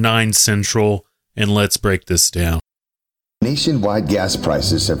 Eastern, 9 Central, and let's break this down. Nationwide gas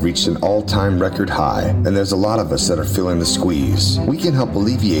prices have reached an all-time record high, and there's a lot of us that are feeling the squeeze. We can help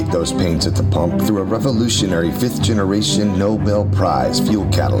alleviate those pains at the pump through a revolutionary 5th-generation Nobel Prize fuel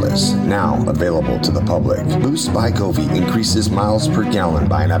catalyst, now available to the public. Boost by Govee increases miles per gallon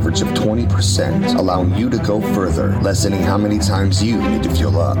by an average of 20%, allowing you to go further, lessening how many times you need to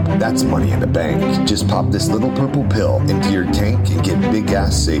fuel up. That's money in the bank. Just pop this little purple pill into your tank and get big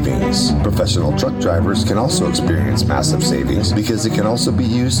gas savings. Professional truck drivers can also experience massive savings because it can also be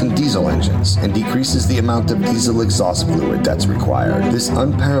used in diesel engines and decreases the amount of diesel exhaust fluid that's required. This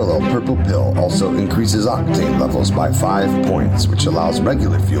unparalleled purple pill also increases octane levels by 5 points, which allows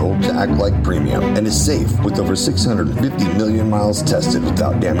regular fuel to act like premium and is safe with over 650 million miles tested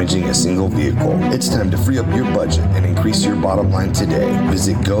without damaging a single vehicle. It's time to free up your budget and increase your bottom line today.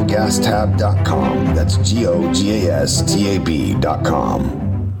 Visit GoGasTab.com. That's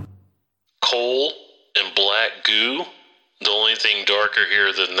GoGasTab.com. Coal and black goo? The only thing darker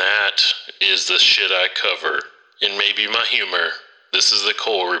here than that is the shit I cover. And maybe my humor. This is the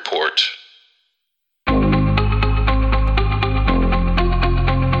Cole Report.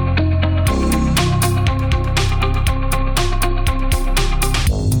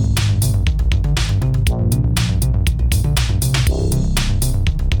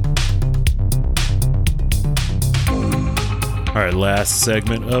 All right, last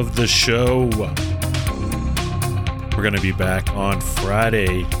segment of the show. We're going to be back on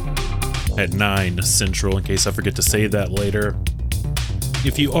Friday at 9 Central, in case I forget to say that later.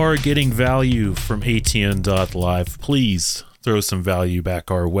 If you are getting value from ATN.live, please throw some value back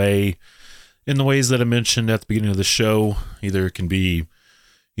our way in the ways that I mentioned at the beginning of the show. Either it can be,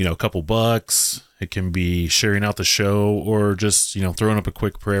 a couple bucks, it can be sharing out the show, or just, throwing up a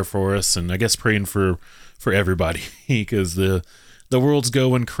quick prayer for us, and I guess praying for everybody, because the world's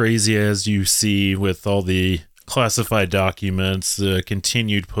going crazy, as you see, with all the classified documents, the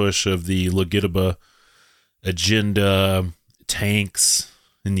continued push of the Legitimate agenda, tanks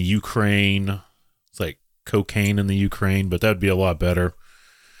in the Ukraine. It's like cocaine in the Ukraine, but that'd be a lot better.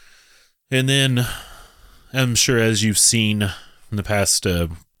 And then I'm sure, as you've seen in the past, I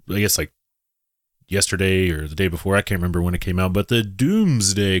guess like yesterday or the day before, I can't remember when it came out, but the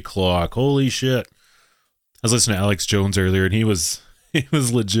doomsday clock, holy shit. I was listening to Alex Jones earlier, and he was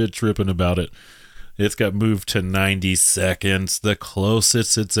legit tripping about it. It's got moved to 90 seconds, the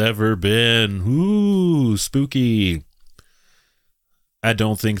closest it's ever been. Ooh, spooky. I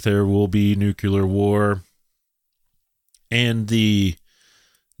don't think there will be nuclear war. And the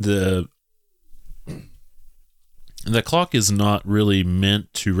clock is not really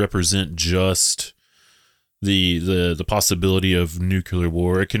meant to represent just the possibility of nuclear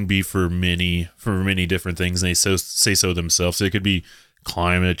war. It can be for many different things. And they say so themselves. It could be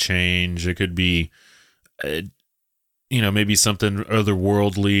climate change. It could be, maybe something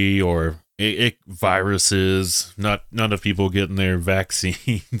otherworldly, or viruses. Not enough people getting their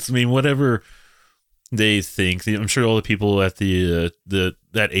vaccines. I mean, whatever they think. I'm sure all the people at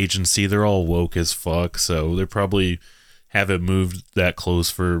that agency, they're all woke as fuck. So they probably haven't moved that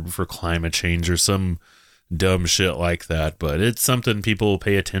close for climate change or some dumb shit like that, but it's something people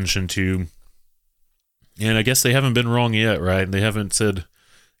pay attention to. And I guess they haven't been wrong yet, right? They haven't said,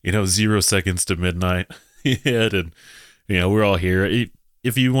 0 seconds to midnight yet. And, we're all here.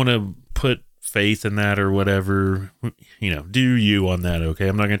 If you want to put faith in that or whatever, do you on that, okay?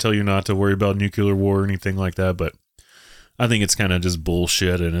 I'm not going to tell you not to worry about nuclear war or anything like that, but I think it's kind of just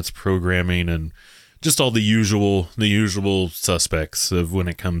bullshit, and it's programming and just all the usual suspects of when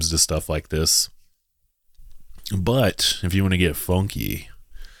it comes to stuff like this. But if you want to get funky,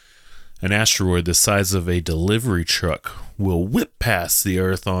 an asteroid the size of a delivery truck will whip past the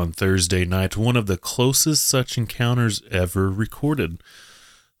Earth on Thursday night, one of the closest such encounters ever recorded.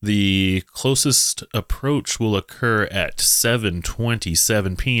 The closest approach will occur at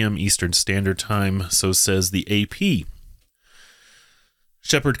 7:27 p.m. Eastern Standard Time, so says the AP.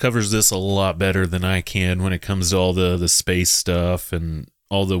 Shepard covers this a lot better than I can when it comes to all the space stuff and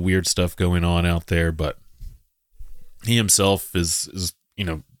all the weird stuff going on out there, but he himself is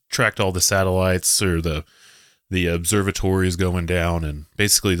tracked all the satellites or the observatories going down, and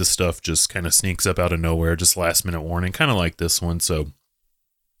basically the stuff just kind of sneaks up out of nowhere, just last minute warning, kind of like this one. So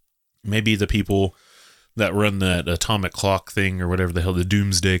maybe the people that run that atomic clock thing or whatever the hell, the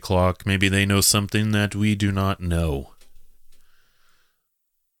doomsday clock, maybe they know something that we do not know.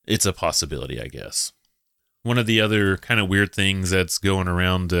 It's a possibility, I guess. One of the other kind of weird things that's going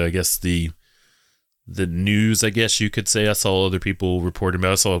around, I guess the news, I guess you could say, I saw other people reporting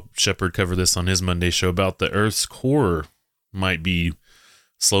about, I saw Shepard cover this on his Monday show, about the Earth's core might be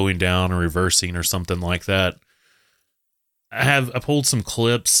slowing down or reversing or something like that. I pulled some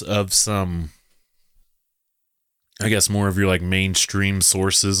clips of some, I guess, more of your like mainstream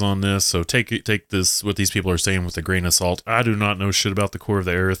sources on this. So take this, what these people are saying, with a grain of salt. I do not know shit about the core of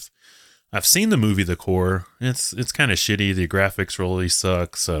the Earth. I've seen the movie The Core. It's kind of shitty. The graphics really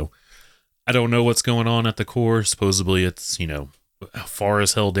suck. So I don't know what's going on at the core. Supposedly it's, far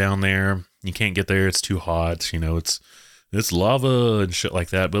as hell down there. You can't get there. It's too hot. It's lava and shit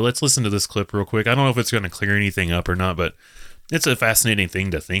like that. But let's listen to this clip real quick. I don't know if it's going to clear anything up or not, but it's a fascinating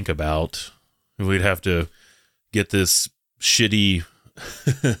thing to think about. We'd have to get this shitty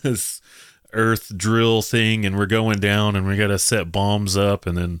Earth drill thing, and we're going down, and we got to set bombs up,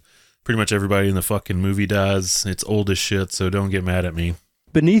 and then pretty much everybody in the fucking movie dies. It's old as shit, so don't get mad at me.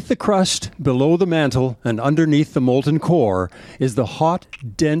 Beneath the crust, below the mantle, and underneath the molten core is the hot,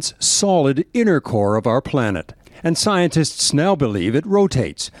 dense, solid inner core of our planet. And scientists now believe it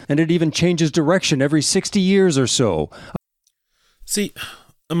rotates, and it even changes direction every 60 years or so. See,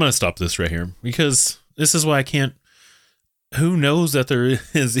 I'm going to stop this right here, because this is why I can't... Who knows that there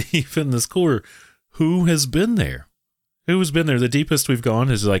is even this core? Who has been there? Who has been there? The deepest we've gone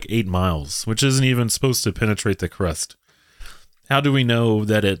is like 8 miles, which isn't even supposed to penetrate the crust. How do we know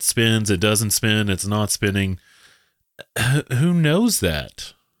that it spins, it doesn't spin, it's not spinning? Who knows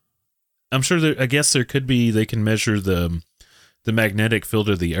that? I'm sure I guess there could be, they can measure the magnetic field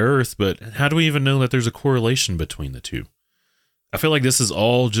of the Earth, but how do we even know that there's a correlation between the two? I feel like this is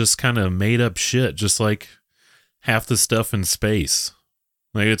all just kind of made up shit, just like half the stuff in space.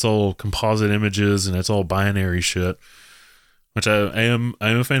 Like it's all composite images and it's all binary shit. Which I am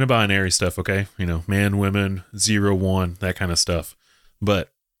a fan of binary stuff, okay? Man, women, 0, 1, that kind of stuff.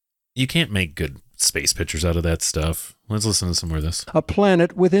 But you can't make good space pictures out of that stuff. Let's listen to some more of this. A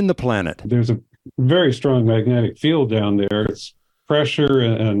planet within the planet. There's a very strong magnetic field down there. It's pressure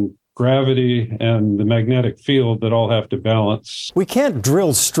and gravity and the magnetic field that all have to balance. We can't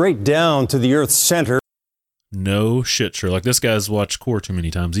drill straight down to the Earth's center. No shit, Sherlock. This guy's watched Core too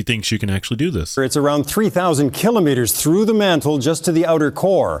many times. He thinks you can actually do this. It's around 3,000 kilometers through the mantle just to the outer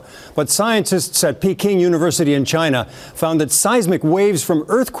core. But scientists at Peking University in China found that seismic waves from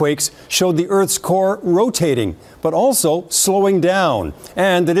earthquakes showed the Earth's core rotating, but also slowing down,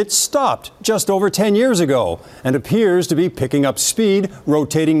 and that it stopped just over 10 years ago and appears to be picking up speed,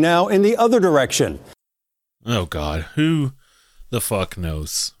 rotating now in the other direction. Oh, God. Who the fuck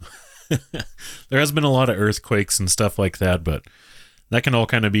knows? There has been a lot of earthquakes and stuff like that, but that can all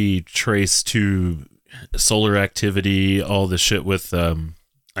kind of be traced to solar activity, all the shit with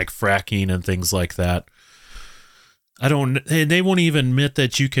like fracking and things like that. they won't even admit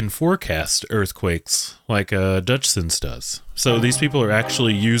that you can forecast earthquakes like Dutchson's does. So these people are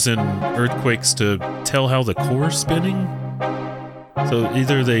actually using earthquakes to tell how the core's spinning. So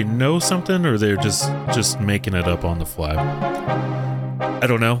either they know something or they're just making it up on the fly. I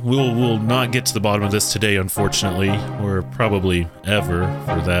don't know. We'll not get to the bottom of this today, unfortunately, or probably ever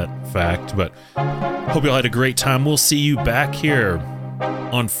for that fact. But hope y'all had a great time. We'll see you back here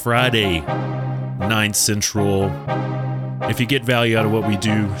on Friday, 9 Central. If you get value out of what we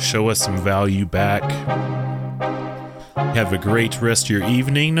do, show us some value back. Have a great rest of your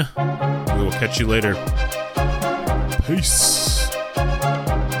evening. We will catch you later. Peace.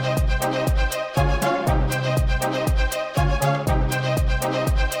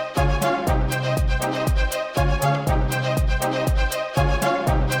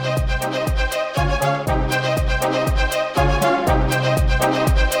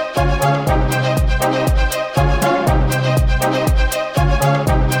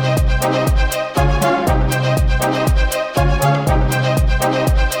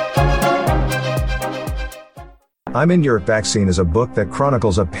 I'm in Your Vaccine is a book that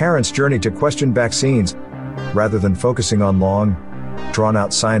chronicles a parent's journey to question vaccines. Rather than focusing on long,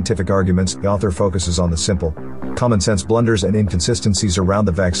 drawn-out scientific arguments, the author focuses on the simple, common-sense blunders and inconsistencies around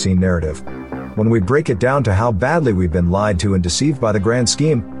the vaccine narrative. When we break it down to how badly we've been lied to and deceived by the grand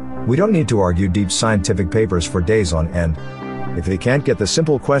scheme, we don't need to argue deep scientific papers for days on end. If they can't get the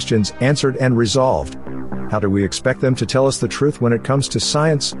simple questions answered and resolved, how do we expect them to tell us the truth when it comes to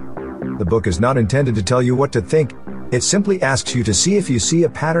science? The book is not intended to tell you what to think. It simply asks you to see if you see a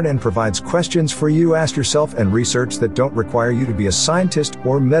pattern and provides questions for you to ask yourself and research that don't require you to be a scientist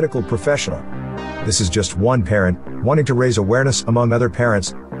or medical professional. This is just one parent wanting to raise awareness among other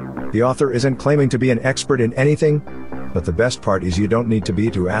parents. The author isn't claiming to be an expert in anything, but the best part is you don't need to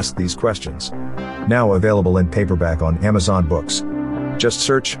be to ask these questions. Now available in paperback on Amazon Books. Just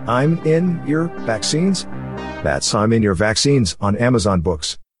search I'm in Your Vaccines. That's I'm in Your Vaccines on Amazon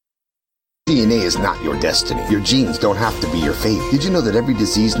Books. DNA is not your destiny. Your genes don't have to be your fate. Did you know that every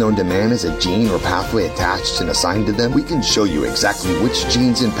disease known to man has a gene or pathway attached and assigned to them? We can show you exactly which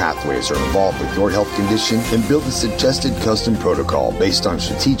genes and pathways are involved with your health condition and build a suggested custom protocol based on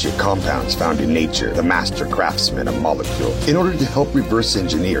strategic compounds found in nature, the master craftsman of molecules, in order to help reverse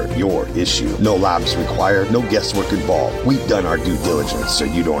engineer your issue. No labs required, no guesswork involved. We've done our due diligence so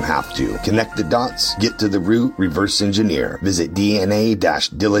you don't have to. Connect the dots, get to the root, reverse engineer. Visit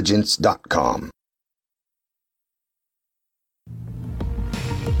DNA-diligence.com.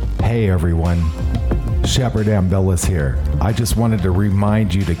 Hey everyone, Shepard Ambellas here. I just wanted to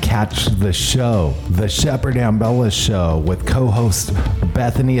remind you to catch the show, The Shepard Ambellas Show, with co-hosts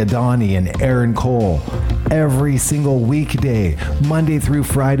Bethany Adani and Aaron Cole, every single weekday, Monday through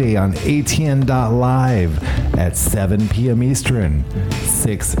Friday on ATN.live at 7 p.m. Eastern,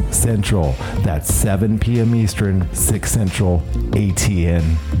 6 Central. That's 7 p.m. Eastern, 6 Central,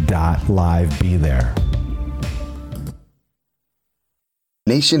 ATN.live. Be there.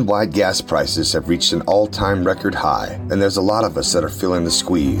 Nationwide gas prices have reached an all-time record high, and there's a lot of us that are feeling the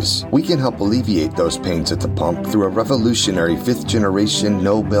squeeze. We can help alleviate those pains at the pump through a revolutionary 5th-generation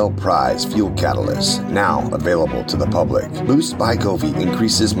Nobel Prize fuel catalyst, now available to the public. Boost by Govee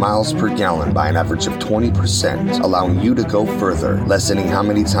increases miles per gallon by an average of 20%, allowing you to go further, lessening how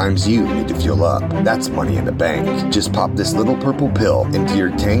many times you need to fuel up. That's money in the bank. Just pop this little purple pill into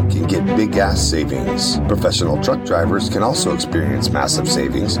your tank and get big gas savings. Professional truck drivers can also experience massive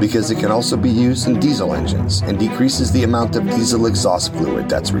savings because it can also be used in diesel engines and decreases the amount of diesel exhaust fluid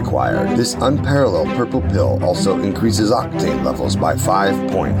that's required. This unparalleled purple pill also increases octane levels by 5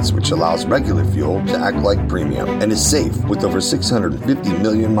 points, which allows regular fuel to act like premium and is safe with over 650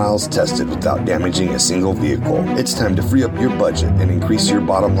 million miles tested without damaging a single vehicle. It's time to free up your budget and increase your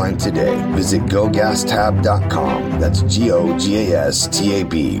bottom line today. Visit GoGasTab.com. That's GoGasTab.com.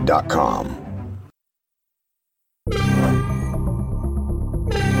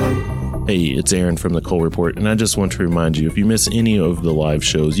 Hey, it's Aaron from the Cole Report, and I just want to remind you, if you miss any of the live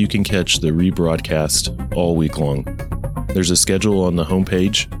shows, you can catch the rebroadcast all week long. There's a schedule on the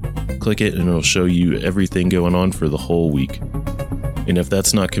homepage. Click it and it'll show you everything going on for the whole week. And if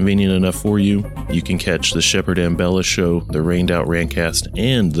that's not convenient enough for you, you can catch the Shepard Ambellas Show, the Rained Out Rantcast,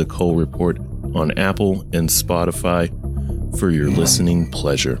 and the Cole Report on Apple and Spotify for your listening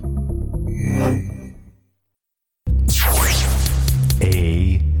pleasure.